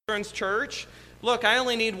Children's Church. Look, I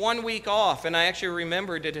only need 1 week off, and I actually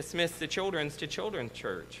remembered to dismiss the children's to Children's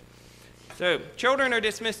Church. So, children are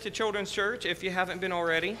dismissed to Children's Church if you haven't been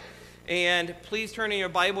already. And please turn in your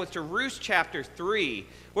Bibles to Ruth chapter 3.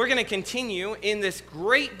 We're going to continue in this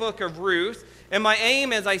great book of Ruth. And my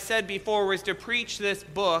aim, as I said before, was to preach this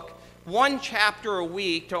book 1 chapter a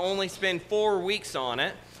week to only spend 4 weeks on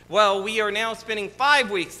it. Well, we are now spending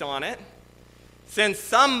 5 weeks on it, since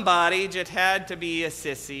somebody just had to be a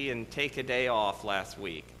sissy and take a day off last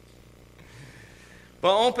week.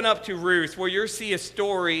 But open up to Ruth, where you'll see a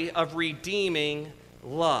story of redeeming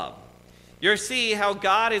love. You'll see how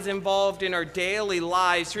God is involved in our daily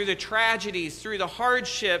lives, through the tragedies, through the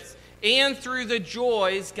hardships, and through the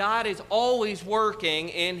joys. God is always working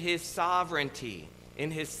in his sovereignty,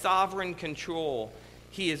 in his sovereign control.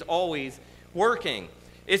 He is always working.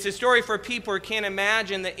 It's a story for people who can't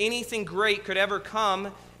imagine that anything great could ever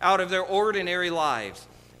come out of their ordinary lives.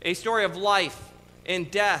 A story of life and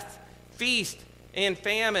death, feast and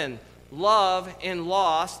famine, love and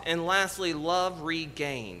loss, and lastly, love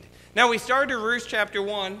regained. Now, we started Ruth chapter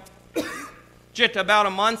 1 just about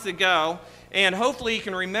a month ago, and hopefully you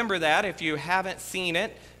can remember that. If you haven't seen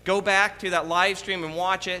it, go back to that live stream and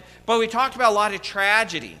watch it. But we talked about a lot of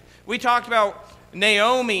tragedy. We talked about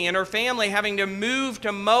Naomi and her family having to move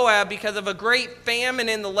to Moab because of a great famine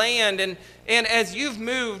in the land. And as you've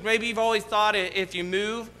moved, maybe you've always thought if you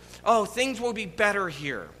move, oh, things will be better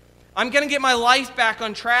here. I'm going to get my life back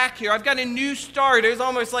on track here. I've got a new start. It was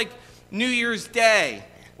almost like New Year's Day,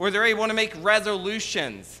 where they're able to make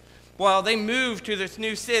resolutions. Well, they moved to this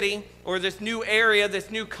new city or this new area,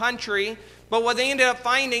 this new country. But what they ended up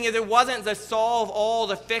finding is it wasn't the solve all,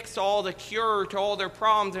 the fix all, the cure to all their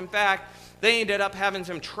problems. In fact, they ended up having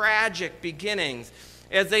some tragic beginnings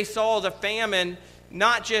as they saw the famine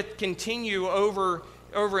not just continue over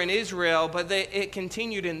in Israel, but it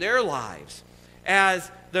continued in their lives, as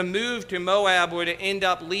the move to Moab would end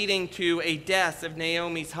up leading to a death of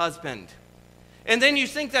Naomi's husband. And then you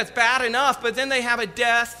think that's bad enough, but then they have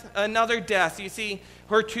another death. You see,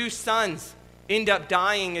 her 2 sons end up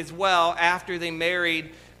dying as well after they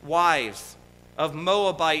married wives of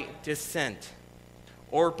Moabite descent,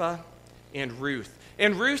 Orpah and Ruth.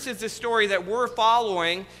 And Ruth is the story that we're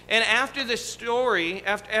following. And after this story,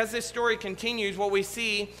 as this story continues, what we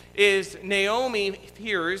see is Naomi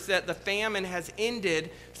hears that the famine has ended.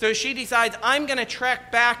 So she decides, I'm going to trek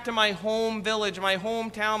back to my home village, my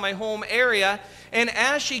hometown, my home area. And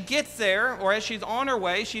as she gets there, or as she's on her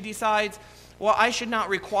way, she decides, well, I should not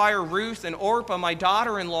require Ruth and Orpah, my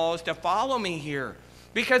daughter-in-laws, to follow me here,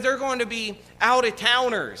 because they're going to be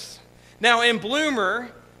out-of-towners. Now, in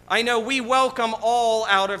Bloomer, I know we welcome all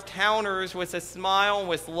out-of-towners with a smile,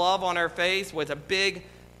 with love on our face, with a big,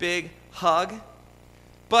 big hug.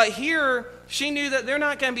 But here, she knew that they're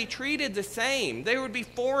not going to be treated the same. They would be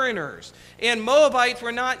foreigners. And Moabites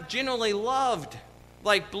were not generally loved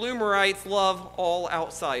like Bloomerites love all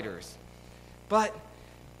outsiders. But,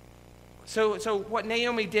 so what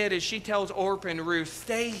Naomi did is she tells Orpah and Ruth,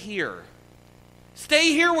 stay here. Stay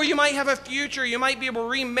here where you might have a future. You might be able to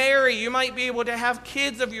remarry. You might be able to have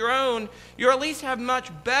kids of your own. You at least have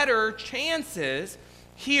much better chances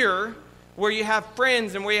here where you have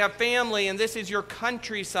friends and where you have family, and this is your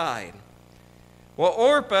countryside. Well,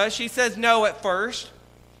 Orpah, she says no at first,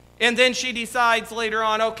 and then she decides later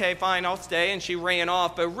on, okay, fine, I'll stay, and she ran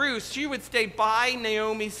off. But Ruth, she would stay by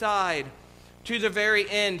Naomi's side to the very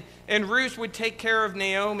end, and Ruth would take care of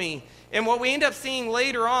Naomi. And what we end up seeing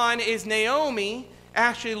later on is Naomi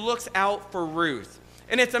actually looks out for Ruth.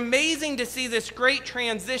 And it's amazing to see this great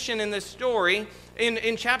transition in this story.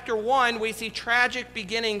 In chapter 1, we see tragic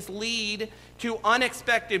beginnings lead to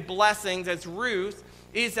unexpected blessings, as Ruth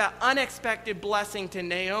is that unexpected blessing to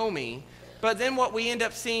Naomi. But then what we end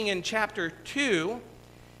up seeing in chapter 2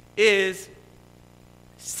 is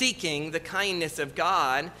seeking the kindness of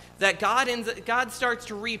God, that God starts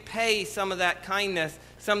to repay some of that kindness,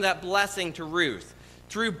 some of that blessing to Ruth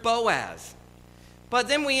through Boaz. But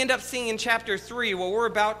then we end up seeing in chapter 3, what we're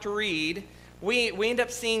about to read, we end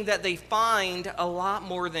up seeing that they find a lot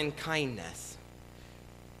more than kindness.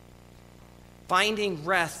 Finding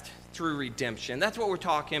rest through redemption. That's what we're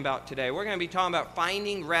talking about today. We're going to be talking about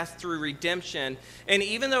finding rest through redemption. And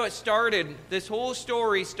even though this whole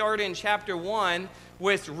story started in chapter 1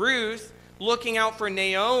 with Ruth looking out for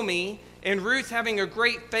Naomi, and Ruth having a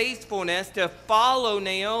great faithfulness to follow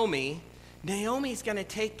Naomi, Naomi's going to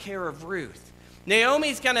take care of Ruth.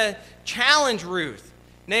 Naomi's going to challenge Ruth.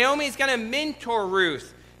 Naomi's going to mentor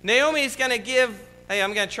Ruth. Naomi's going to give hey,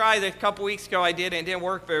 I'm going to try this. A couple weeks ago I did, and it didn't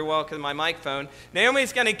work very well because of my microphone.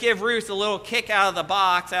 Naomi's going to give Ruth a little kick out of the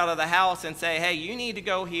box, out of the house, and say, hey, you need to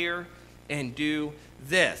go here and do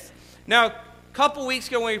this. Now, a couple weeks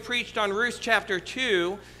ago when we preached on Ruth chapter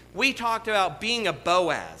 2, we talked about being a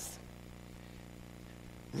Boaz.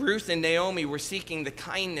 Ruth and Naomi were seeking the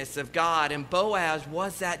kindness of God, and Boaz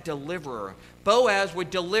was that deliverer. Boaz would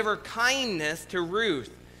deliver kindness to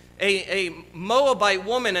Ruth, a Moabite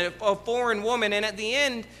woman, a foreign woman, and at the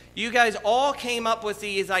end, you guys all came up with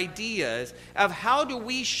these ideas of how do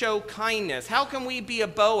we show kindness? How can we be a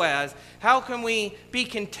Boaz? How can we be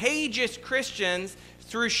contagious Christians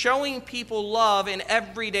through showing people love in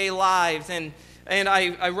everyday lives? And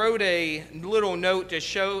I wrote a little note to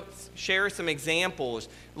share some examples.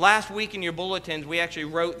 Last week in your bulletins, we actually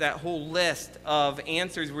wrote that whole list of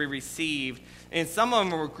answers we received, and some of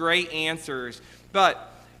them were great answers. But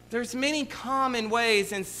there's many common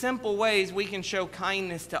ways and simple ways we can show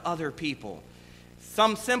kindness to other people.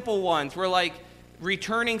 Some simple ones were like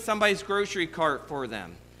returning somebody's grocery cart for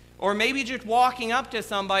them, or maybe just walking up to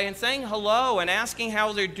somebody and saying hello and asking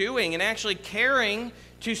how they're doing and actually caring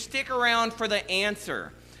to stick around for the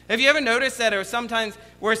answer. Have you ever noticed that sometimes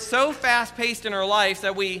we're so fast-paced in our life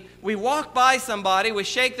that we walk by somebody, we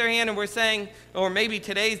shake their hand, and we're saying, or maybe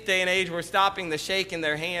today's day and age, we're stopping the shake in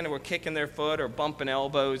their hand, and we're kicking their foot or bumping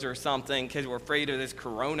elbows or something because we're afraid of this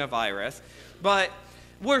coronavirus. But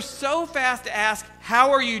we're so fast to ask,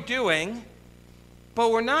 how are you doing?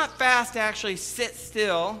 But we're not fast to actually sit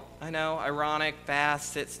still. I know, ironic,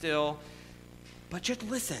 fast, sit still. But just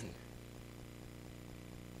listen.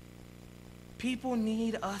 People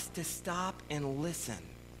need us to stop and listen.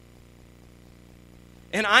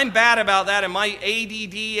 And I'm bad about that in my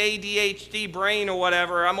ADD, ADHD brain or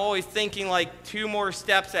whatever. I'm always thinking like 2 more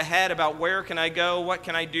steps ahead about where can I go, what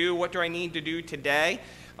can I do, what do I need to do today.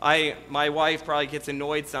 My wife probably gets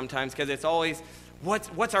annoyed sometimes because it's always,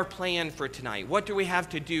 what's our plan for tonight? What do we have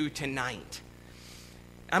to do tonight?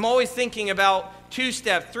 I'm always thinking about 2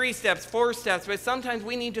 steps, 3 steps, 4 steps, but sometimes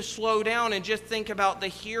we need to slow down and just think about the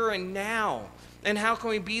here and now. And how can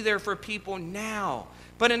we be there for people now?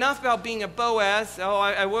 But enough about being a Boaz.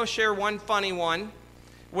 I will share one funny one,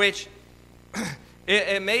 which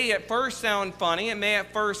it may at first sound funny. It may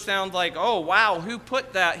at first sound like, oh, wow, who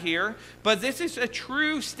put that here? But this is a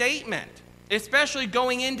true statement, especially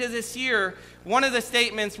going into this year. One of the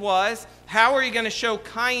statements was, how are you going to show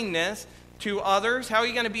kindness to others? How are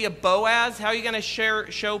you going to be a Boaz? How are you going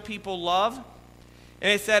to show people love?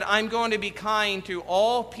 And it said, I'm going to be kind to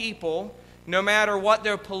all people, no matter what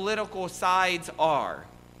their political sides are.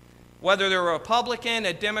 Whether they're a Republican,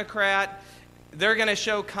 a Democrat, they're going to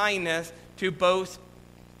show kindness to both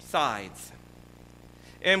sides.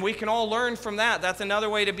 And we can all learn from that. That's another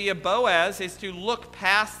way to be a Boaz, is to look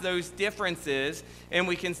past those differences, and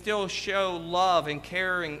we can still show love and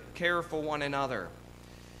care for one another.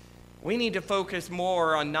 We need to focus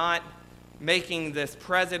more on not making this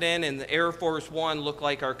president and the Air Force One look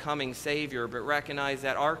like our coming Savior, but recognize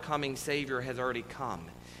that our coming Savior has already come.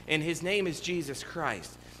 And his name is Jesus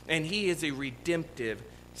Christ, and he is a redemptive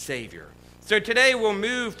Savior. So today we'll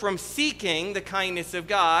move from seeking the kindness of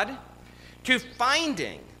God to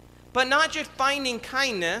finding, but not just finding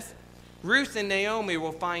kindness. Ruth and Naomi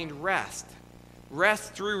will find rest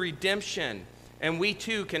through redemption, and we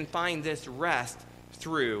too can find this rest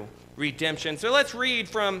through redemption. So let's read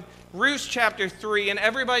from Ruth chapter 3, and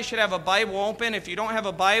everybody should have a Bible open. If you don't have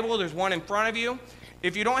a Bible, there's one in front of you.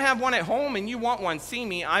 If you don't have one at home and you want one, see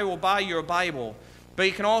me, I will buy you a Bible. But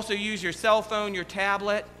you can also use your cell phone, your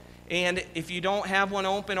tablet, and if you don't have one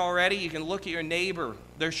open already, you can look at your neighbor.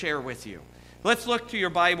 They'll share with you. Let's look to your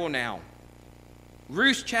Bible now.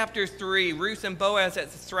 Ruth chapter 3, Ruth and Boaz at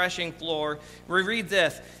the threshing floor. We read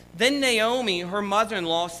this. Then Naomi, her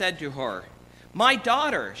mother-in-law, said to her, my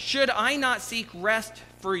daughter, should I not seek rest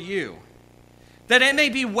for you, that it may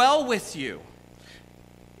be well with you?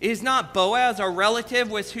 Is not Boaz our relative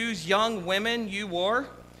with whose young women you were?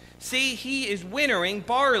 See, he is winnowing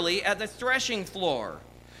barley at the threshing floor.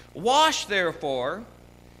 Wash, therefore,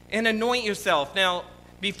 and anoint yourself. Now,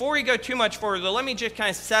 before we go too much further, let me just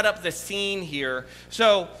kind of set up the scene here.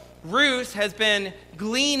 So, Ruth has been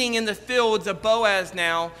gleaning in the fields of Boaz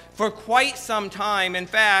now for quite some time. In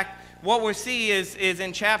fact, what we'll see is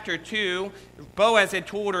in chapter 2, Boaz had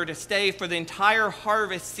told her to stay for the entire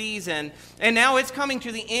harvest season. And now it's coming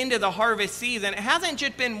to the end of the harvest season. It hasn't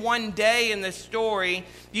just been one day in this story.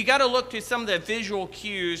 You got to look to some of the visual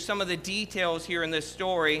cues, some of the details here in this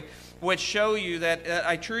story, which show you that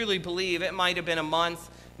I truly believe it might have been a month,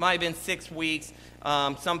 might have been 6 weeks.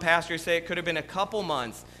 Some pastors say it could have been a couple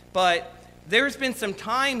months. But there's been some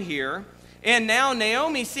time here. And now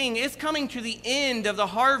Naomi's seeing it's coming to the end of the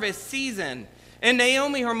harvest season. And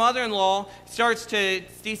Naomi, her mother-in-law, starts to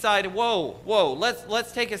decide, whoa,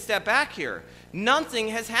 let's take a step back here. Nothing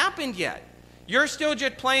has happened yet. You're still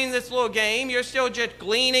just playing this little game. You're still just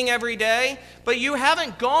gleaning every day. But you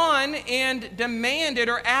haven't gone and demanded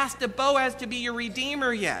or asked Boaz to be your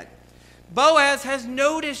redeemer yet. Boaz has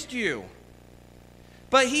noticed you.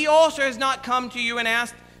 But he also has not come to you and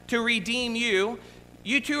asked to redeem you.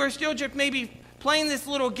 You two are still just maybe playing this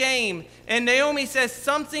little game. And Naomi says,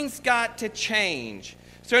 something's got to change.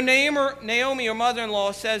 So Naomi, her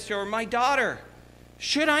mother-in-law, says to her, my daughter,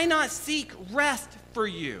 should I not seek rest for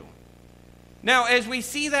you? Now, as we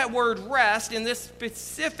see that word rest in this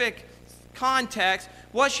specific context,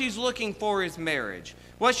 what she's looking for is marriage.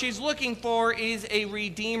 What she's looking for is a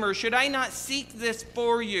redeemer. Should I not seek this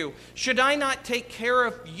for you? Should I not take care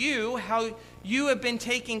of you how you have been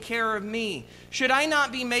taking care of me? Should I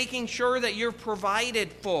not be making sure that you're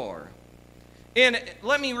provided for? And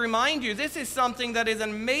let me remind you, this is something that is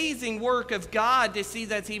an amazing work of God to see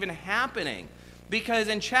that's even happening. Because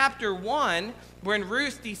in chapter 1, when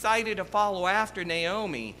Ruth decided to follow after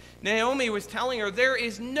Naomi, Naomi was telling her, there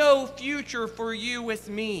is no future for you with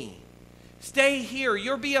me. Stay here.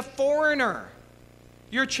 You'll be a foreigner.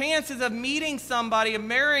 Your chances of meeting somebody, of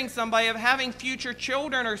marrying somebody, of having future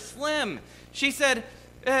children are slim. She said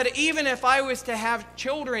that even if I was to have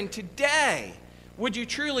children today, would you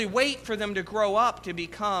truly wait for them to grow up to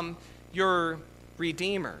become your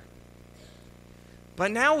redeemer? But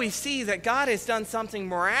now we see that God has done something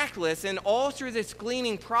miraculous, and all through this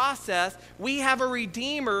gleaning process, we have a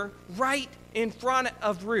redeemer right in front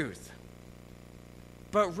of Ruth.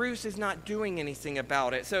 But Ruth is not doing anything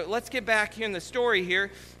about it. So let's get back here in the story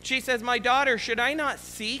here. She says, my daughter, should I not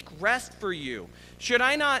seek rest for you? Should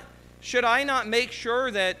I not make sure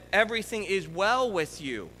that everything is well with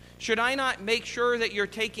you? Should I not make sure that you're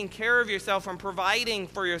taking care of yourself and providing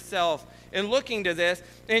for yourself and looking to this?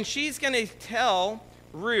 And she's going to tell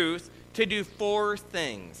Ruth to do 4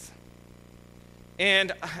 things.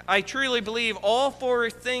 And I truly believe all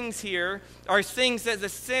 4 things here are things as a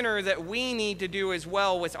sinner that we need to do as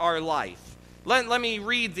well with our life. Let me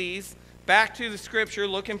read these. Back to the scripture,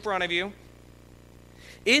 look in front of you.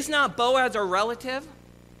 Is not Boaz a relative?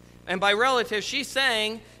 And by relative, she's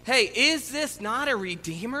saying, hey, is this not a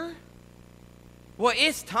redeemer? Well,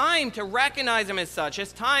 it's time to recognize him as such.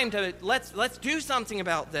 It's time to, let's do something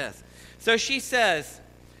about this. So she says,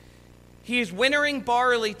 he is winnowing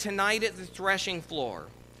barley tonight at the threshing floor.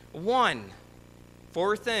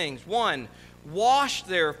 4 things. 1, wash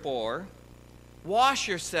therefore, wash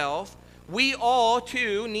yourself. We all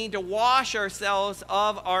too need to wash ourselves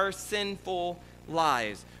of our sinful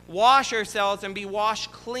lives. Wash ourselves and be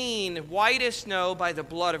washed clean, white as snow, by the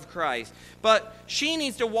blood of Christ. But she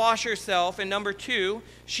needs to wash herself. And number 2,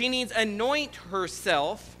 she needs to anoint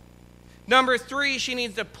herself. Number 3, she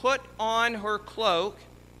needs to put on her cloak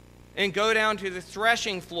and go down to the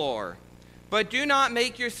threshing floor. But do not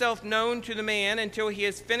make yourself known to the man until he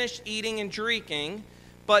has finished eating and drinking.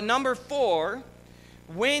 But number 4,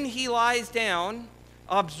 when he lies down,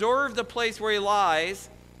 observe the place where he lies,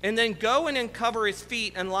 and then go and uncover his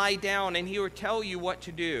feet and lie down, and he will tell you what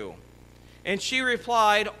to do. And she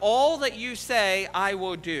replied, all that you say I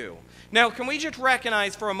will do. Now, can we just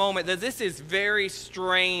recognize for a moment that this is very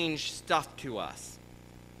strange stuff to us?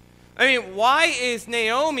 I mean, why is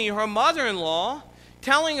Naomi, her mother-in-law,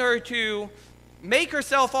 telling her to make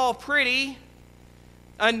herself all pretty,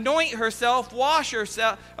 anoint herself, wash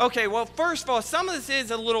herself? Okay, well, first of all, some of this is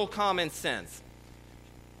a little common sense.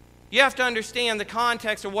 You have to understand the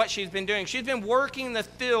context of what she's been doing. She's been working the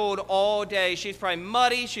field all day. She's probably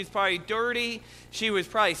muddy. She's probably dirty. She was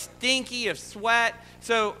probably stinky of sweat.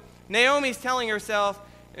 So Naomi's telling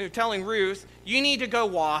Ruth, you need to go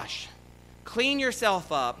wash. Clean yourself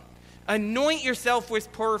up. Anoint yourself with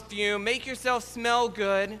perfume. Make yourself smell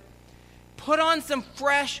good. Put on some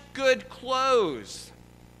fresh, good clothes.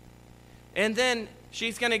 And then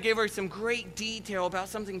she's going to give her some great detail about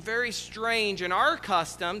something very strange in our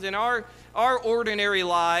customs, in our ordinary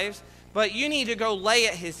lives, but you need to go lay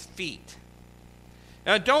at his feet.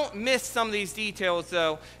 Now, don't miss some of these details,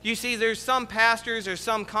 though. You see, there's some pastors or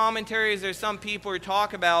some commentaries or some people who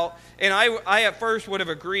talk about, and I at first would have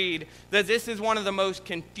agreed, that this is one of the most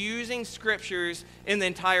confusing scriptures in the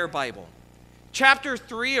entire Bible. Chapter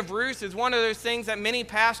 3 of Ruth is one of those things that many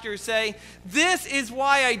pastors say, this is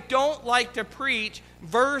why I don't like to preach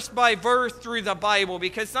verse by verse through the Bible,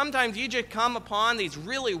 because sometimes you just come upon these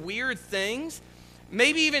really weird things,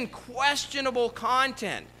 maybe even questionable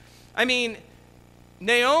content. I mean,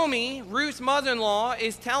 Naomi, Ruth's mother-in-law,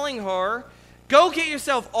 is telling her, Go get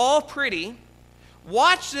yourself all pretty,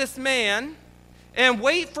 watch this man, and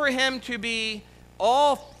wait for him to be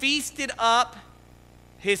all feasted up,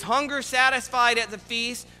 his hunger satisfied at the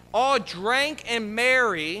feast, all drank and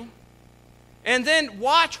merry, and then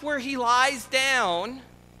watch where he lies down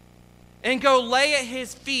and go lay at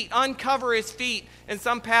his feet, uncover his feet. And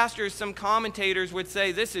some pastors, some commentators would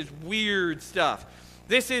say this is weird stuff.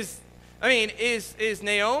 Is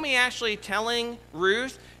Naomi actually telling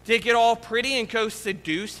Ruth to get all pretty and go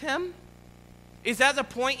seduce him? Is that the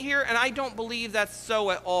point here? And I don't believe that's so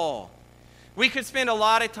at all. We could spend a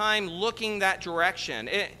lot of time looking that direction.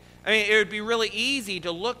 It would be really easy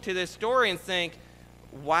to look to this story and think,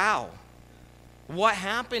 wow, what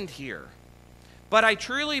happened here? But I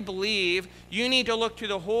truly believe you need to look to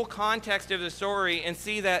the whole context of the story and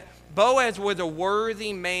see that Boaz was a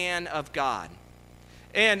worthy man of God.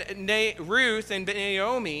 And Ruth and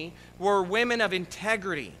Naomi were women of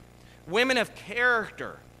integrity, women of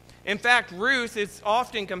character. In fact, Ruth is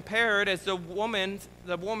often compared as the woman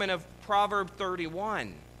of Proverbs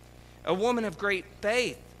 31, a woman of great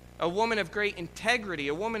faith, a woman of great integrity,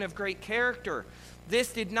 a woman of great character.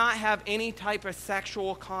 This did not have any type of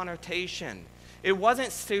sexual connotation. It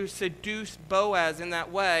wasn't to seduce Boaz in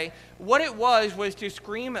that way. What it was to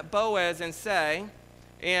scream at Boaz and say,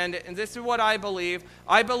 and this is what I believe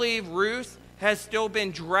Ruth has still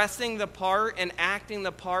been dressing the part and acting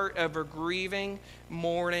the part of a grieving,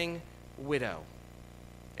 mourning widow.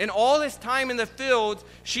 And all this time in the fields,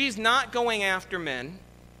 she's not going after men.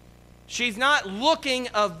 She's not looking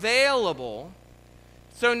available.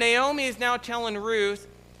 So Naomi is now telling Ruth,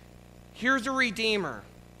 here's a redeemer.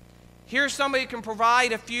 Here's somebody who can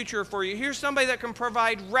provide a future for you. Here's somebody that can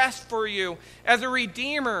provide rest for you. As a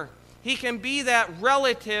redeemer, he can be that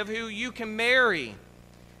relative who you can marry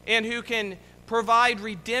and who can provide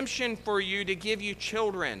redemption for you to give you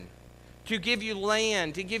children, to give you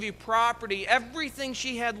land, to give you property, everything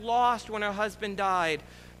she had lost when her husband died.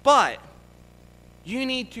 But you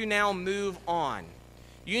need to now move on.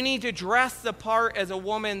 You need to dress the part as a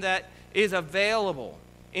woman that is available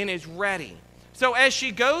and is ready. So as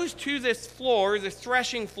she goes to this floor, this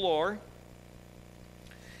threshing floor,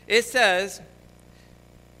 it says,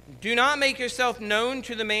 do not make yourself known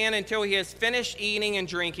to the man until he has finished eating and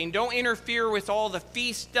drinking. Don't interfere with all the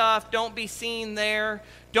feast stuff. Don't be seen there.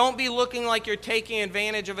 Don't be looking like you're taking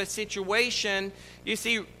advantage of a situation. You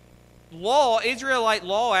see, Israelite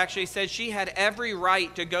law actually said she had every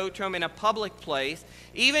right to go to him in a public place,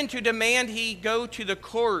 even to demand he go to the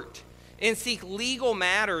court and seek legal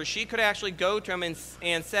matters. She could actually go to him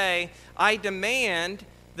and say, I demand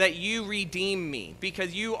that you redeem me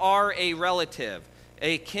because you are a relative,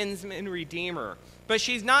 a kinsman redeemer. But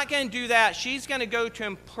she's not going to do that. She's going to go to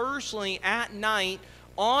him personally at night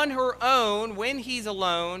on her own when he's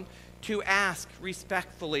alone to ask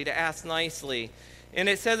respectfully, to ask nicely. And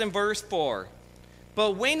it says in verse 4,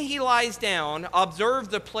 but when he lies down, observe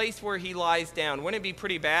the place where he lies down. Wouldn't it be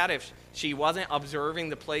pretty bad if she wasn't observing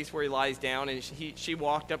the place where he lies down and she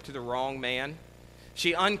walked up to the wrong man?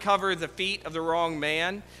 She uncovered the feet of the wrong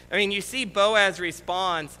man. You see Boaz's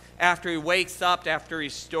response after he wakes up, after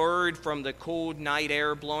he's stirred from the cold night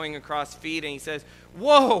air blowing across his feet, and he says,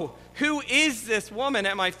 whoa, who is this woman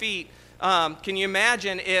at my feet? Can you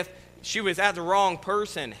imagine if she was at the wrong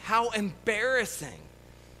person? How embarrassing.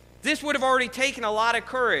 This would have already taken a lot of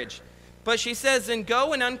courage. But she says, then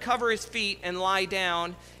go and uncover his feet and lie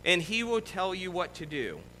down, and he will tell you what to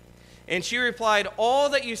do. And she replied, all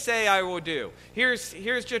that you say I will do. Here's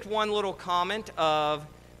just one little comment of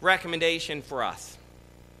recommendation for us.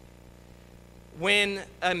 When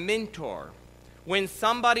a mentor, when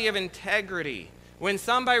somebody of integrity, when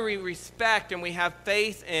somebody we respect and we have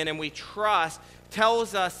faith in and we trust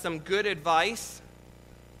tells us some good advice,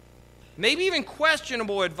 maybe even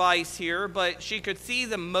questionable advice here, but she could see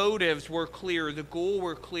the motives were clear, the goal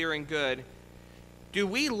were clear and good. Do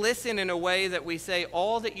we listen in a way that we say,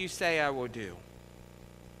 all that you say I will do?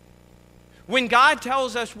 When God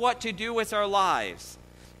tells us what to do with our lives,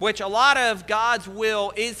 which a lot of God's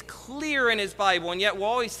will is clear in his Bible, and yet we're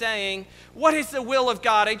always saying, what is the will of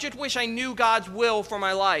God? I just wish I knew God's will for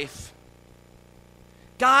my life.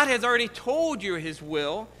 God has already told you his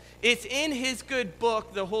will. It's in his good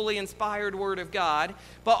book, the holy inspired word of God.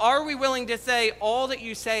 But are we willing to say, all that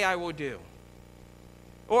you say I will do?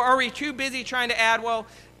 Or are we too busy trying to add, well,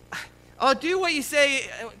 I'll do what you say,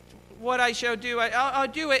 what I shall do. I'll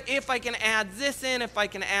do it if I can add this in, if I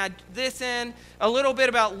can add this in. A little bit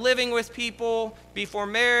about living with people before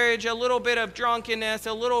marriage, a little bit of drunkenness,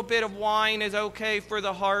 a little bit of wine is okay for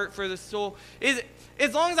the heart, for the soul.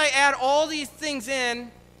 As long as I add all these things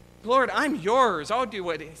in, Lord, I'm yours. I'll do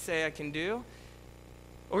what you say I can do.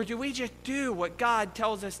 Or do we just do what God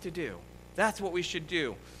tells us to do? That's what we should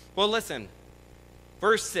do. Well, listen,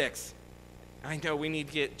 verse 6. I know we need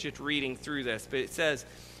to get just reading through this, but it says,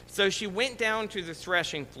 so she went down to the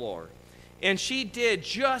threshing floor, and she did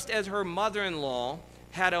just as her mother-in-law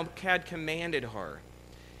had commanded her.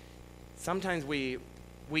 Sometimes we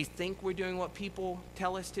think we're doing what people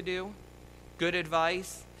tell us to do, good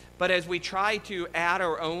advice, but as we try to add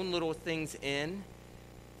our own little things in,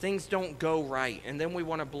 things don't go right, and then we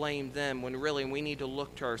want to blame them when really we need to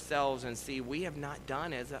look to ourselves and see we have not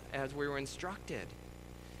done as we were instructed.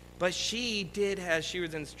 But she did as she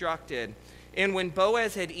was instructed. And when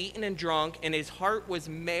Boaz had eaten and drunk, and his heart was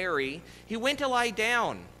merry, he went to lie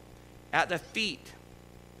down at the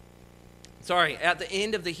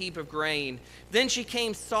end of the heap of grain. Then she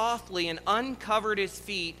came softly and uncovered his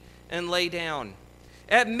feet and lay down.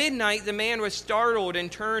 At midnight, the man was startled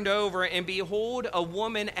and turned over, and behold, a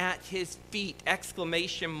woman at his feet, ! In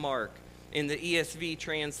the ESV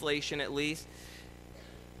translation at least.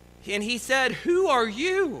 And he said, "Who are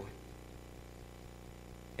you?"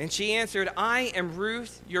 And she answered, "I am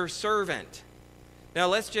Ruth, your servant." Now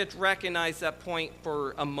let's just recognize that point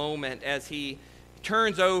for a moment as he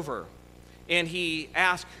turns over and he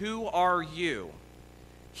asks, "Who are you?"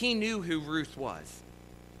 He knew who Ruth was.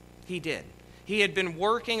 He did. He had been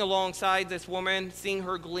working alongside this woman, seeing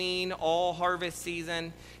her glean all harvest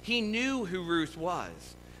season. He knew who Ruth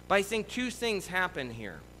was. But I think two things happen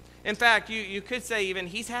here. In fact, you could say even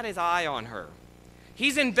he's had his eye on her.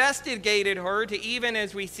 He's investigated her to, even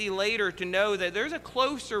as we see later, to know that there's a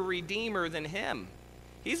closer redeemer than him.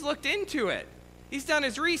 He's looked into it. He's done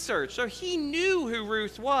his research. So he knew who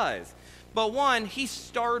Ruth was. But one, he's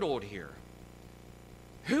startled here.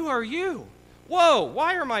 Who are you? Whoa,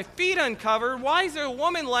 why are my feet uncovered? Why is there a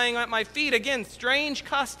woman laying at my feet? Again, strange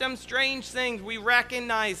customs, strange things. We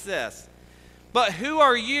recognize this. But who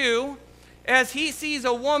are you? As he sees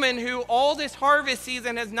a woman who all this harvest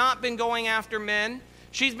season has not been going after men.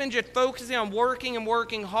 She's been just focusing on working and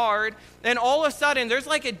working hard. And all of a sudden, there's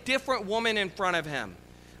like a different woman in front of him.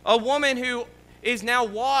 A woman who is now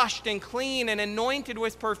washed and clean and anointed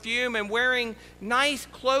with perfume and wearing nice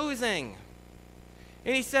clothing.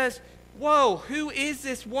 And he says, "Whoa, who is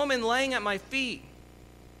this woman laying at my feet?"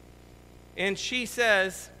 And she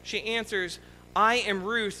answers, "I am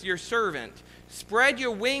Ruth, your servant. Spread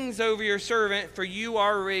your wings over your servant, for you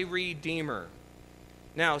are a redeemer."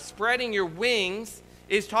 Now, spreading your wings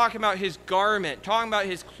is talking about his garment, talking about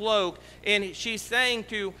his cloak, and she's saying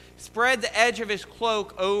to spread the edge of his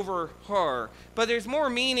cloak over her. But there's more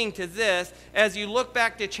meaning to this as you look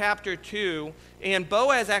back to chapter 2, and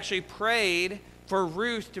Boaz actually prayed for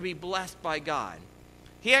Ruth to be blessed by God.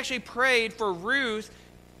 He actually prayed for Ruth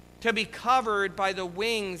to be covered by the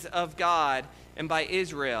wings of God and by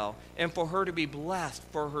Israel, and for her to be blessed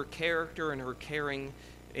for her character and her caring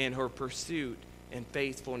and her pursuit and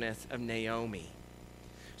faithfulness of Naomi.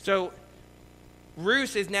 So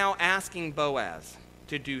Ruth is now asking Boaz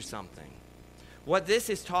to do something. What this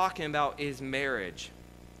is talking about is marriage,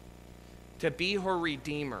 to be her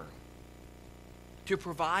redeemer, to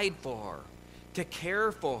provide for her, to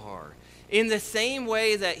care for her, in the same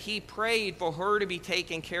way that he prayed for her to be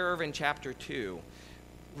taken care of in chapter 2.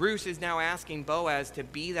 Ruth is now asking Boaz to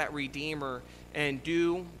be that redeemer and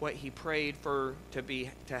do what he prayed for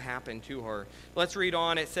to happen to her. Let's read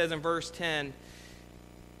on. It says in verse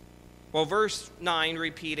 9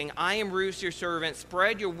 repeating, "I am Ruth your servant.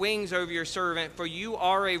 Spread your wings over your servant, for you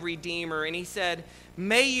are a redeemer." And he said,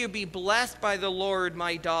 "May you be blessed by the Lord,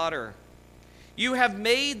 my daughter. You have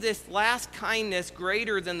made this last kindness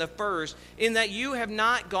greater than the first, in that you have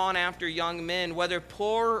not gone after young men, whether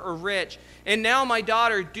poor or rich. And now, my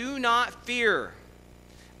daughter, do not fear.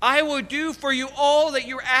 I will do for you all that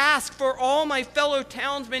you ask, for all my fellow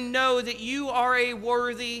townsmen know that you are a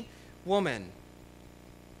worthy woman.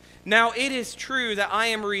 Now it is true that I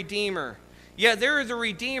am a redeemer, yet there is a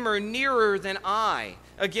redeemer nearer than I."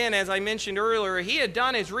 Again, as I mentioned earlier, he had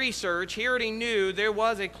done his research. He already knew there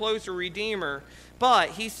was a closer redeemer.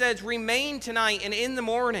 But he says, "Remain tonight, and in the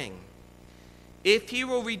morning, if he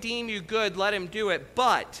will redeem you, good, let him do it.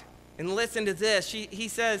 But," and listen to this, he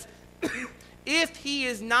says, "if he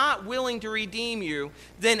is not willing to redeem you,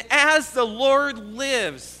 then as the Lord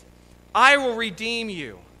lives, I will redeem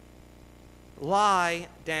you. Lie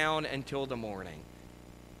down until the morning."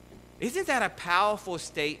 Isn't that a powerful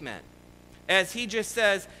statement? As he just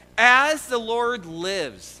says, as the Lord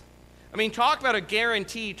lives. I mean, talk about a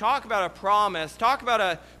guarantee, talk about a promise, talk about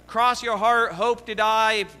a cross your heart, hope to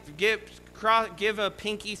die, give a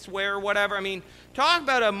pinky swear, whatever. I mean, talk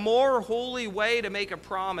about a more holy way to make a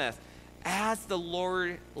promise. As the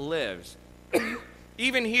Lord lives.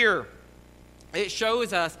 Even here, it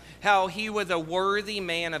shows us how he was a worthy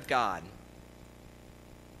man of God.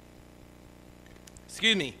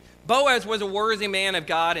 Excuse me. Boaz was a worthy man of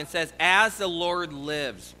God and says, as the Lord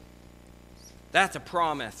lives, that's a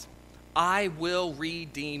promise. I will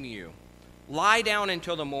redeem you. Lie down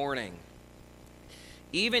until the morning.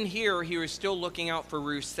 Even here, he was still looking out for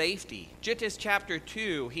Ruth's safety. Just as chapter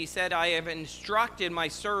 2, he said, I have instructed my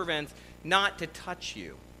servants not to touch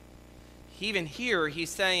you. Even here, he's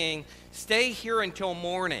saying, stay here until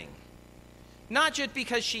morning. Not just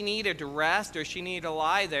because she needed to rest or she needed to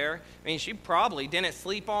lie there. I mean, she probably didn't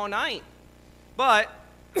sleep all night. But,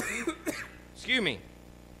 excuse me,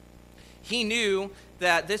 he knew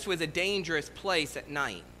that this was a dangerous place at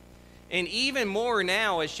night. And even more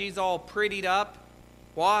now, as she's all prettied up,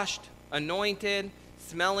 washed, anointed,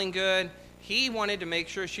 smelling good, he wanted to make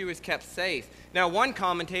sure she was kept safe. Now, one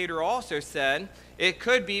commentator also said it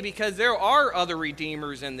could be because there are other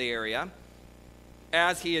redeemers in the area,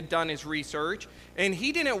 as he had done his research, and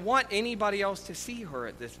he didn't want anybody else to see her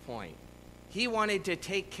at this point. He wanted to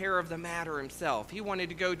take care of the matter himself. He wanted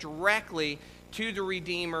to go directly to the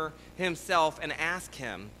Redeemer himself and ask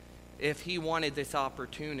him if he wanted this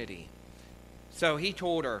opportunity. So he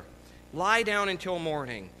told her, lie down until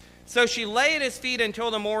morning. So she lay at his feet until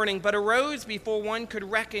the morning, but arose before one could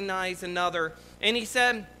recognize another. And he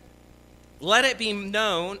said, let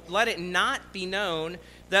it not be known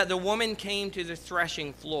that the woman came to the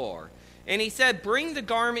threshing floor. And he said, bring the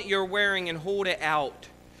garment you're wearing and hold it out.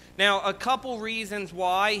 Now, a couple reasons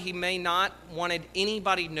why he may not wanted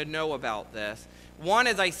anybody to know about this. One,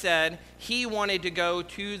 as I said, he wanted to go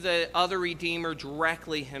to the other Redeemer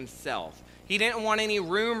directly himself. He didn't want any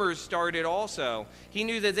rumors started also. He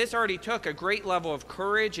knew that this already took a great level of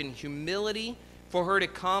courage and humility for her to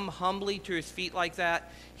come humbly to his feet like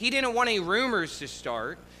that. He didn't want any rumors to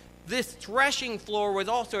start. This threshing floor was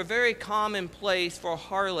also a very common place for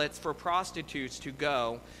harlots, for prostitutes to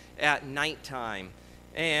go at nighttime.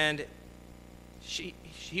 And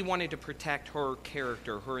he wanted to protect her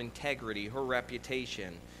character, her integrity, her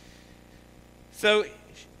reputation. So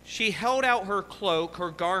she held out her cloak, her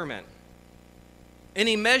garment, and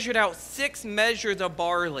he measured out 6 measures of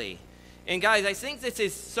barley. And guys, I think this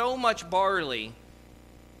is so much barley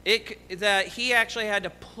that he actually had to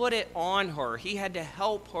put it on her. He had to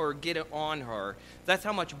help her get it on her. That's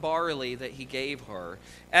how much barley that he gave her.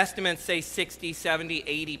 Estimates say 60, 70,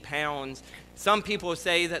 80 pounds. Some people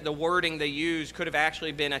say that the wording they used could have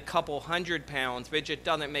actually been a couple 100 pounds, but it just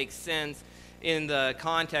doesn't make sense in the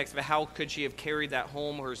context of how could she have carried that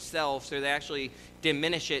home herself. So they actually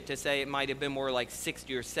diminish it to say it might have been more like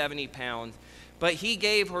 60 or 70 pounds. But he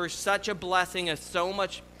gave her such a blessing of so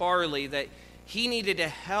much barley that he needed to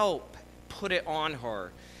help put it on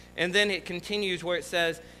her. And then it continues where it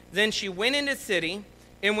says, then she went into the city,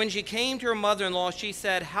 and when she came to her mother-in-law, she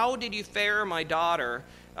said, how did you fare, my daughter?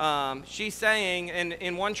 She's saying, and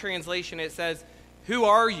in one translation it says, who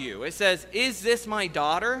are you? It says, is this my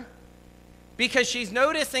daughter? Because she's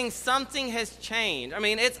noticing something has changed. I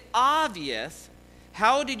mean, it's obvious.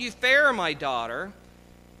 How did you fare, my daughter?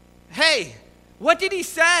 Hey, what did he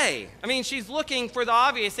say? I mean, she's looking for the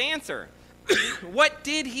obvious answer. What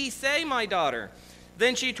did he say, my daughter?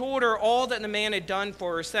 Then she told her all that the man had done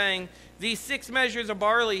for her, saying, these 6 measures of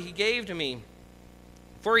barley he gave to me.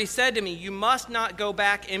 For he said to me, you must not go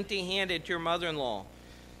back empty-handed to your mother-in-law.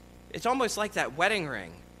 It's almost like that wedding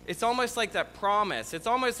ring. It's almost like that promise. It's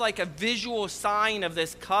almost like a visual sign of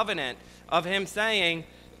this covenant of him saying,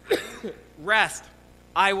 rest,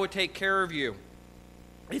 I will take care of you.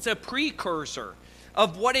 It's a precursor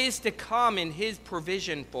of what is to come in his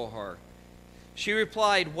provision for her. She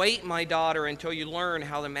replied, wait, my daughter, until you learn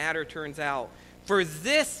how the matter turns out. For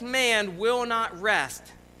this man will not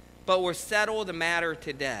rest, but will settle the matter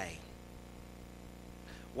today.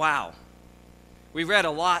 Wow. We read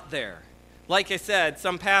a lot there. Like I said,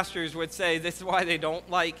 some pastors would say this is why they don't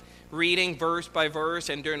like reading verse by verse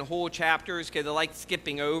and during whole chapters, because they like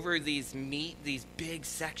skipping over these big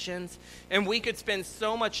sections. And we could spend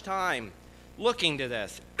so much time looking to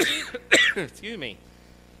this. Excuse me.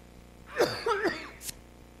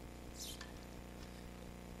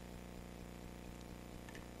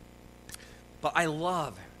 But I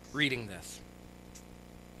love reading this.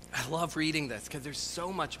 I love reading this because there's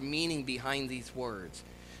so much meaning behind these words.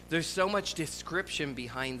 There's so much description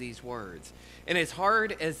behind these words. And as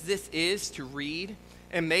hard as this is to read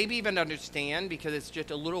and maybe even understand, because it's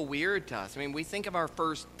just a little weird to us. I mean, we think of our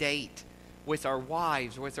first date with our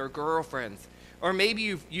wives, with our girlfriends. Or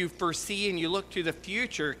maybe you foresee and you look to the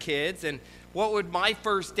future, kids, and what would my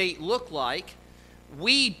first date look like?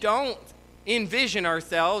 We don't envision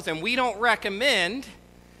ourselves, and we don't recommend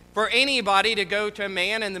for anybody to go to a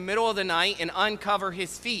man in the middle of the night and uncover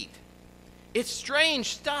his feet. It's strange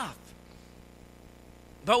stuff.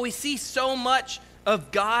 But we see so much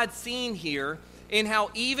of God seen here in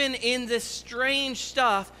how even in this strange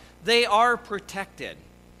stuff, they are protected.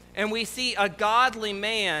 And we see a godly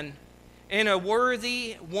man and a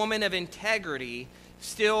worthy woman of integrity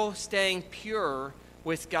still staying pure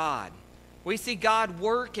with God. We see God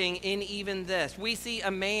working in even this. We see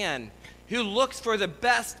a man who looks for the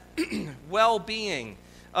best well-being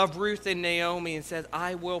of Ruth and Naomi and says,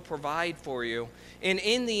 I will provide for you. And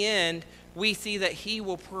in the end, we see that he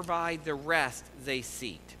will provide the rest they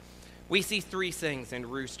seek. We see three things in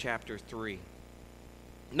Ruth chapter 3.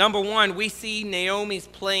 Number one, we see Naomi's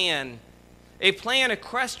plan, a plan of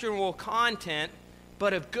questionable content,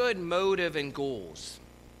 but of good motive and goals.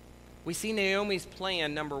 We see Naomi's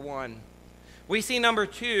plan, number one. We see, number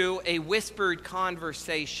two, a whispered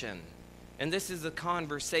conversation. And this is the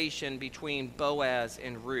conversation between Boaz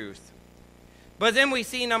and Ruth. But then we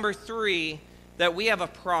see, number three, that we have a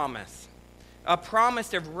promise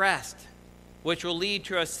of rest, which will lead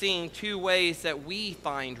to us seeing two ways that we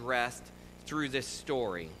find rest through this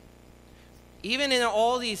story. Even in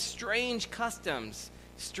all these strange customs,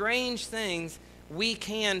 strange things, we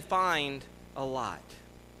can find a lot.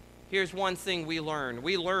 Here's one thing we learn.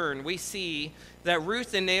 We see that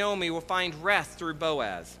Ruth and Naomi will find rest through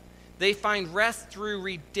Boaz. They find rest through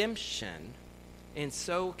redemption, and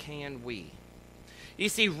so can we. You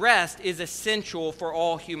see, rest is essential for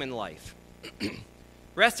all human life.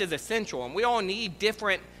 Rest is essential, and we all need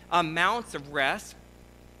different amounts of rest.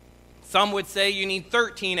 Some would say you need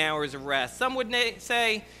 13 hours of rest. Some would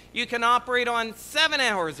say you can operate on 7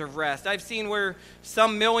 hours of rest. I've seen where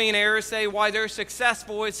some millionaires say why they're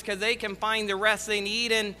successful is because they can find the rest they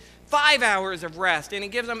need in 5 hours of rest, and it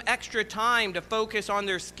gives them extra time to focus on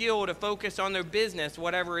their skill, to focus on their business,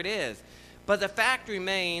 whatever it is. But the fact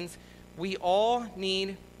remains, we all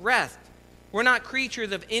need rest. We're not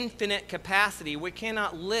creatures of infinite capacity. We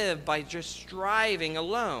cannot live by just striving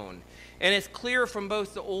alone. And it's clear from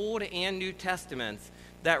both the Old and New Testaments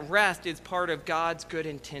that rest is part of God's good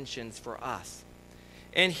intentions for us.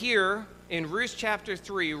 And here in Ruth chapter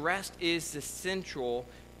 3, rest is the central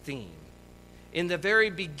theme. In the very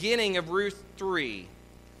beginning of Ruth 3,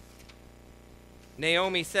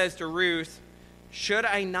 Naomi says to Ruth, should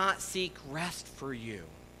I not seek rest for you?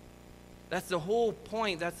 That's the whole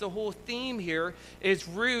point. That's the whole theme here is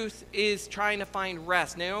Ruth is trying to find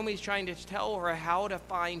rest. Naomi's trying to tell her how to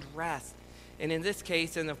find rest. And in this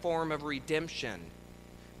case, in the form of redemption.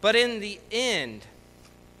 But in the end,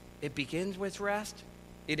 it begins with rest.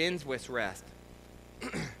 It ends with rest.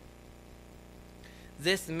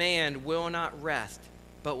 This man will not rest,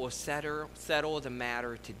 but will settle the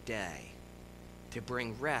matter today to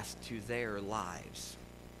bring rest to their lives.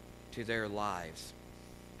 To their lives.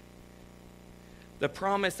 The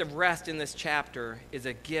promise of rest in this chapter is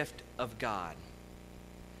a gift of God.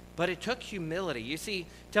 But it took humility. You see,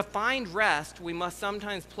 to find rest, we must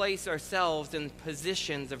sometimes place ourselves in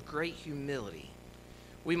positions of great humility.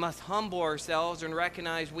 We must humble ourselves and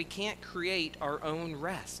recognize we can't create our own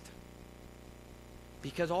rest.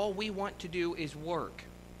 Because all we want to do is work.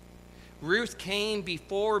 Ruth came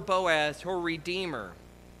before Boaz, her redeemer.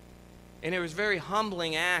 And it was a very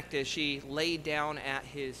humbling act as she laid down at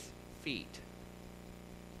his feet.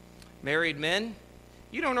 Married men,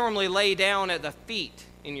 you don't normally lay down at the feet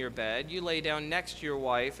in your bed. You lay down next to your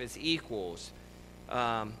wife as equals.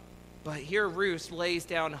 But here Ruth lays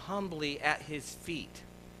down humbly at his feet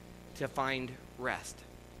to find rest.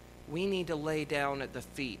 We need to lay down at the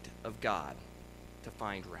feet of God to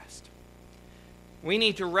find rest. We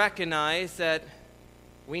need to recognize that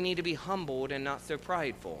we need to be humbled and not so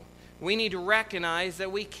prideful. We need to recognize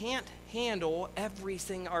that we can't handle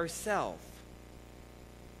everything ourselves.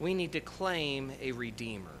 We need to claim a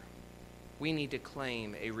redeemer. We need to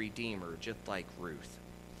claim a redeemer just like Ruth.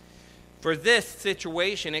 For this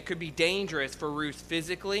situation, it could be dangerous for Ruth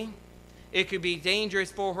physically. It could be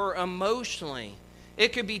dangerous for her emotionally.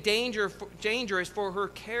 It could be dangerous for her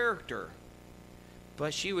character.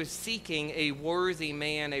 But she was seeking a worthy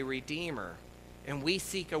man, a redeemer. And we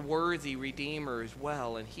seek a worthy redeemer as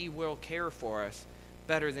well, and he will care for us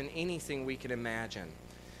better than anything we can imagine.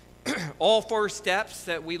 All 4 steps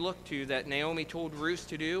that we look to that Naomi told Ruth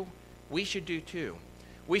to do, we should do too.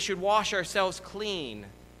 We should wash ourselves clean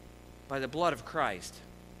by the blood of Christ.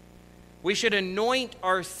 We should anoint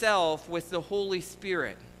ourselves with the Holy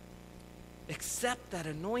Spirit. Accept that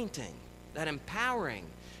anointing, that empowering.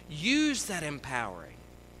 Use that empowering.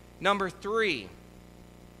 Number 3,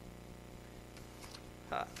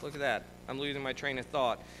 Look at that. I'm losing my train of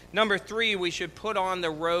thought. Number 3, we should put on the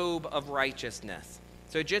robe of righteousness.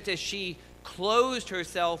 So just as she clothed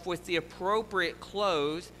herself with the appropriate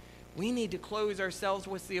clothes, we need to clothe ourselves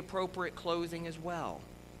with the appropriate clothing as well.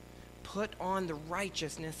 Put on the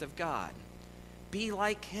righteousness of God. Be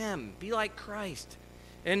like him. Be like Christ.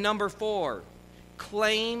 And number 4,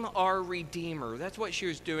 claim our Redeemer. That's what she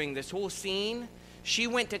was doing this whole scene. She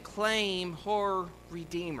went to claim her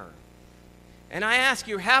Redeemer. And I ask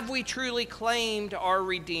you, have we truly claimed our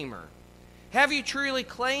Redeemer? Have you truly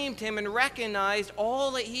claimed him and recognized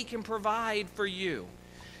all that he can provide for you?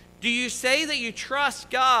 Do you say that you trust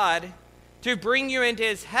God to bring you into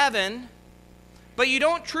his heaven, but you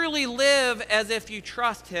don't truly live as if you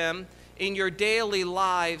trust him in your daily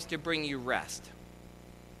lives to bring you rest?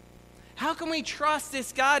 How can we trust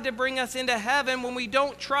this God to bring us into heaven when we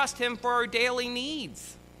don't trust him for our daily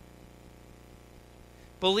needs?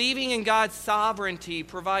 Believing in God's sovereignty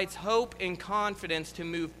provides hope and confidence to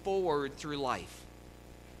move forward through life.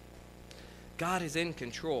 God is in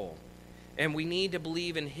control, and we need to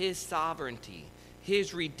believe in his sovereignty,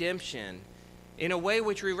 his redemption, in a way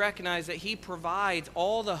which we recognize that he provides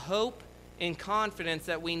all the hope and confidence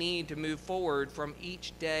that we need to move forward from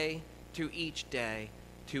each day to each day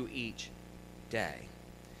to each day.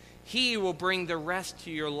 He will bring the rest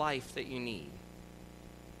to your life that you need.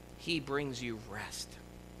 He brings you rest.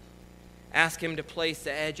 Ask him to place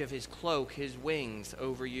the edge of his cloak, his wings,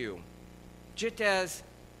 over you, just as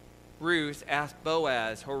Ruth asked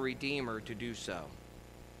Boaz, her Redeemer, to do so.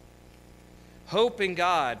 Hope in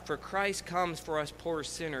God, for Christ comes for us poor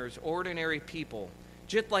sinners, ordinary people,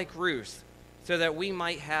 just like Ruth, so that we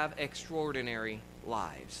might have extraordinary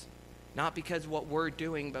lives. Not because of what we're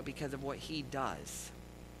doing, but because of what he does.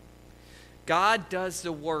 God does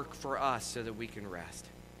the work for us so that we can rest.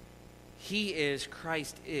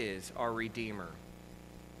 Christ is our Redeemer.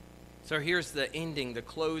 So here's the ending, the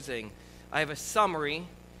closing. I have a summary,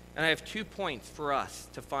 and I have 2 points for us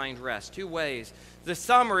to find rest, 2 ways. The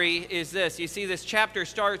summary is this. You see, this chapter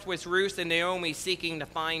starts with Ruth and Naomi seeking to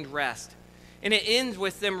find rest. And it ends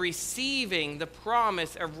with them receiving the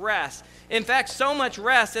promise of rest. In fact, so much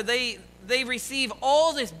rest that they receive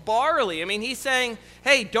all this barley. I mean, he's saying,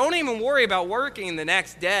 hey, don't even worry about working the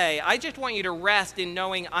next day. I just want you to rest in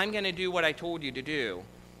knowing I'm going to do what I told you to do.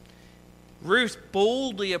 Ruth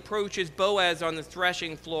boldly approaches Boaz on the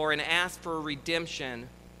threshing floor and asks for redemption.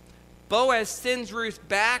 Boaz sends Ruth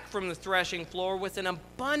back from the threshing floor with an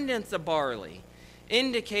abundance of barley,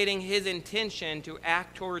 indicating his intention to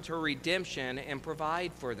act towards her redemption and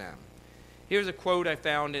provide for them. Here's a quote I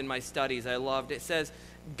found in my studies I loved. It says,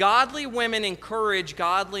 "Godly women encourage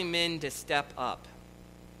godly men to step up.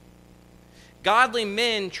 Godly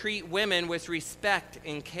men treat women with respect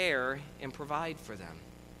and care and provide for them."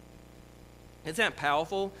 Isn't that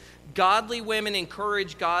powerful? Godly women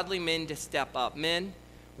encourage godly men to step up. Men,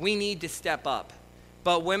 we need to step up.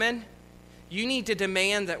 But women, you need to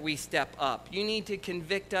demand that we step up. You need to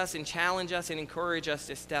convict us and challenge us and encourage us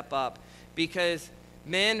to step up. Because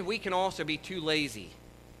men, we can also be too lazy.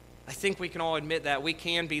 I think we can all admit that. We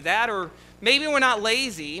can be that, or maybe we're not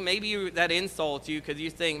lazy. Maybe that insults you because you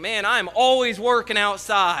think, man, I'm always working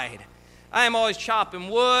outside. I am always chopping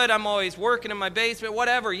wood. I'm always working in my basement,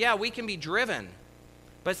 whatever. Yeah, we can be driven.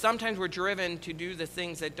 But sometimes we're driven to do the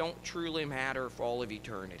things that don't truly matter for all of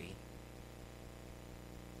eternity.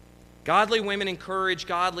 Godly women encourage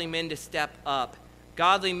godly men to step up.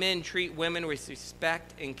 Godly men treat women with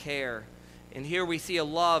respect and care. And here we see a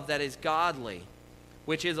love that is godly,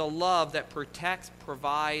 which is a love that protects,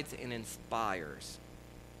 provides, and inspires.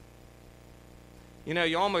 You know,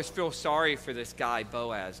 you almost feel sorry for this guy,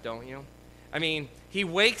 Boaz, don't you? I mean, he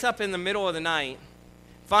wakes up in the middle of the night,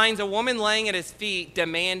 finds a woman laying at his feet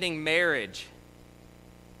demanding marriage.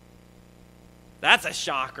 That's a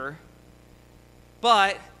shocker.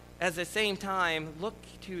 But at the same time, look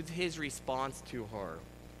to his response to her.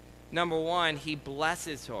 Number 1, he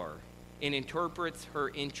blesses her and interprets her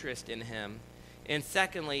interest in him. And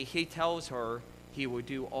secondly, he tells her he will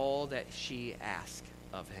do all that she asks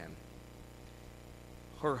of him.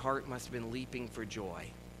 Her heart must have been leaping for joy.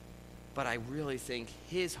 But I really think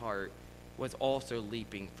his heart was also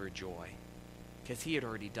leaping for joy because he had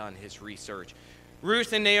already done his research.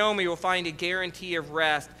 Ruth and Naomi will find a guarantee of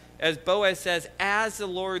rest as Boaz says, "As the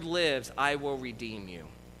Lord lives, I will redeem you."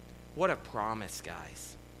 What a promise,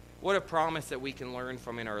 guys. What a promise that we can learn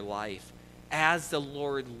from in our life. As the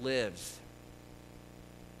Lord lives.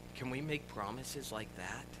 Can we make promises like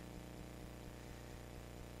that?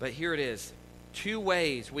 But here it is. 2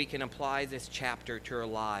 ways we can apply this chapter to our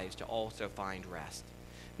lives to also find rest.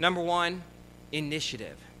 Number 1,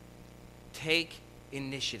 initiative. Take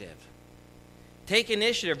initiative. Take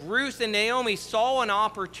initiative. Ruth and Naomi saw an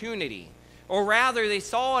opportunity, or rather they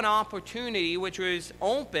saw an opportunity which was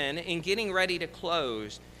open and getting ready to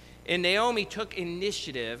close. And Naomi took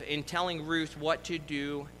initiative in telling Ruth what to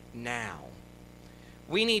do now.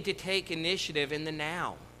 We need to take initiative in the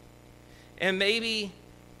now. And maybe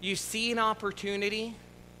you see an opportunity,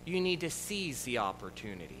 you need to seize the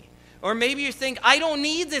opportunity. Or maybe you think, I don't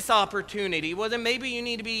need this opportunity. Well, then maybe you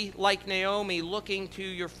need to be like Naomi, looking to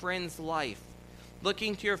your friend's life,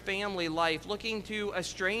 looking to your family life, looking to a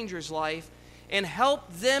stranger's life, and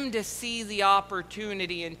help them to see the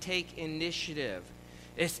opportunity and take initiative,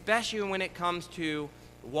 especially when it comes to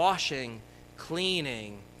washing,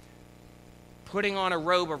 cleaning, putting on a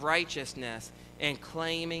robe of righteousness, and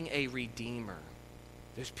claiming a redeemer.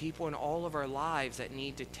 There's people in all of our lives that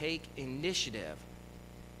need to take initiative.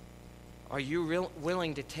 Are you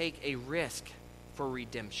willing to take a risk for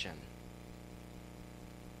redemption?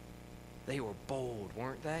 They were bold,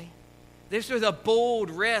 weren't they? This was a bold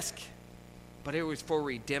risk, but it was for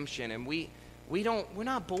redemption, and we're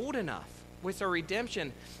not bold enough with our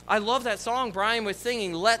redemption. I love that song Brian was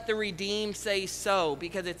singing, "Let the Redeemed Say So,"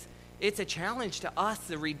 because it's a challenge to us,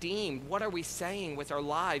 the redeemed. What are we saying with our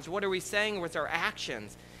lives? What are we saying with our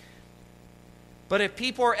actions? But if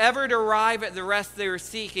people are ever to arrive at the rest they are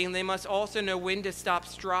seeking, they must also know when to stop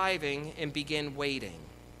striving and begin waiting.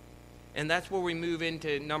 And that's where we move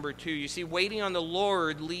into number 2. You see, waiting on the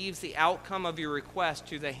Lord leaves the outcome of your request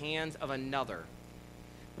to the hands of another.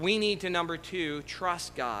 We need to, number 2,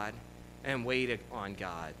 trust God and wait on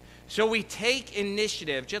God. So we take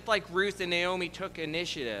initiative, just like Ruth and Naomi took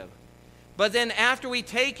initiative. But then after we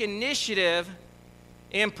take initiative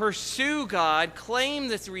and pursue God, claim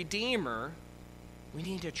this Redeemer, we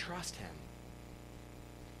need to trust Him.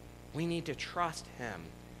 We need to trust Him.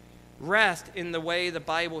 Rest in the way the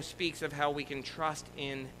Bible speaks of how we can trust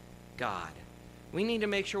in God. We need to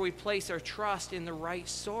make sure we place our trust in the right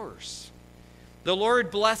source. The Lord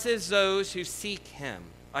blesses those who seek Him.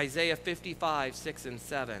 Isaiah 55, 6 and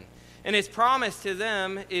 7. And His promise to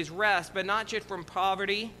them is rest, but not just from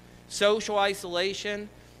poverty, social isolation,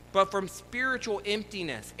 but from spiritual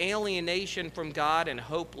emptiness, alienation from God, and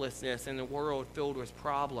hopelessness in a world filled with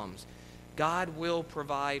problems. God will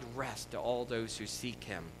provide rest to all those who seek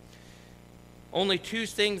Him. Only 2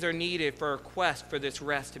 things are needed for a quest for this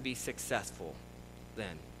rest to be successful.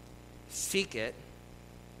 Then, seek it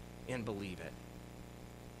and believe it.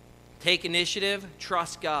 Take initiative,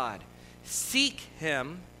 trust God. Seek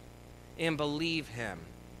Him and believe Him.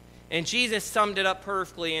 And Jesus summed it up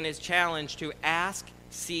perfectly in His challenge to ask,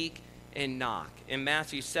 seek, and knock in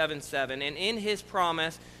Matthew 7:7. And in His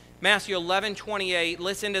promise, Matthew 11:28,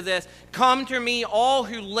 listen to this. Come to me, all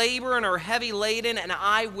who labor and are heavy laden, and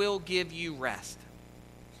I will give you rest.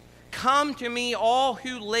 Come to me, all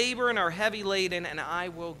who labor and are heavy laden, and I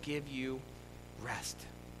will give you rest.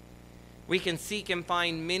 We can seek and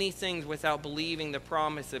find many things without believing the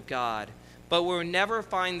promise of God. But we'll never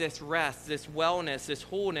find this rest, this wellness, this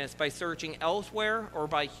wholeness by searching elsewhere or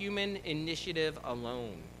by human initiative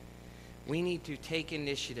alone. We need to take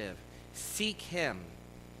initiative, seek Him,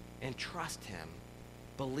 and trust Him.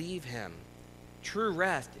 Believe Him. True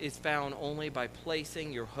rest is found only by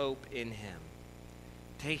placing your hope in Him.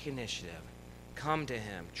 Take initiative. Come to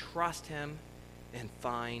Him. Trust Him and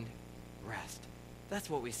find rest. That's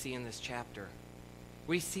what we see in this chapter.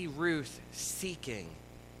 We see Ruth seeking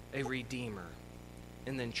a Redeemer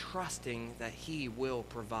and then trusting that He will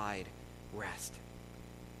provide rest.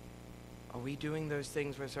 Are we doing those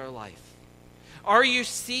things with our life? Are you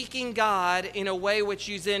seeking God in a way which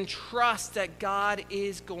you then trust that God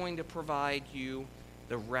is going to provide you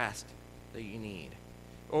the rest that you need?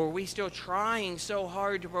 Or are we still trying so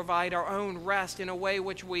hard to provide our own rest in a way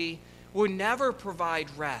which we will never provide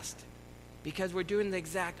rest because we're doing the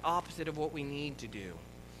exact opposite of what we need to do,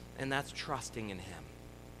 and that's trusting in Him?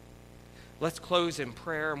 Let's close in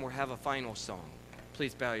prayer and we'll have a final song.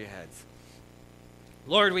 Please bow your heads.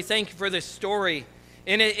 Lord, we thank You for this story.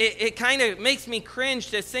 And it kind of makes me cringe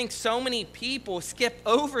to think so many people skip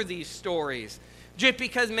over these stories just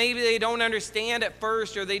because maybe they don't understand at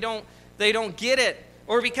first, or they don't get it,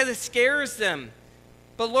 or because it scares them.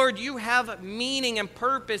 But Lord, You have meaning and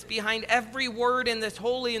purpose behind every word in this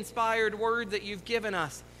holy inspired word that You've given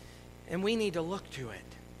us. And we need to look to it.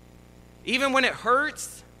 Even when it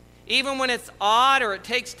hurts, even when it's odd or it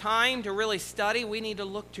takes time to really study, we need to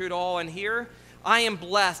look to it all. And here, I am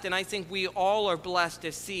blessed, and I think we all are blessed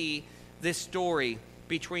to see this story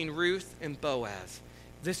between Ruth and Boaz.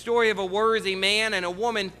 The story of a worthy man and a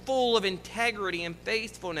woman full of integrity and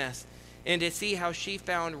faithfulness, and to see how she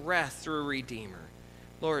found rest through a Redeemer.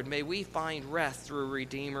 Lord, may we find rest through a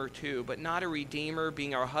Redeemer too, but not a Redeemer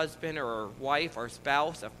being our husband or our wife, our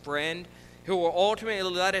spouse, a friend, who will ultimately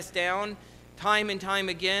let us down time and time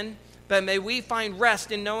again. But may we find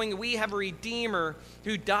rest in knowing we have a Redeemer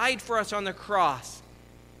who died for us on the cross,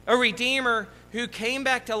 a Redeemer who came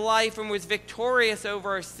back to life and was victorious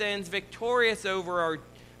over our sins, victorious over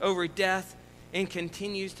death, and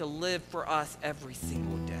continues to live for us every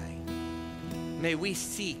single day. May we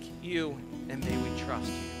seek you and may we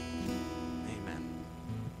trust you.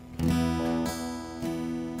 Amen.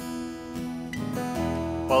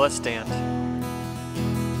 Well, let's stand.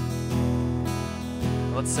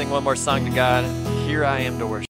 Let's sing one more song to God. Here I am to worship.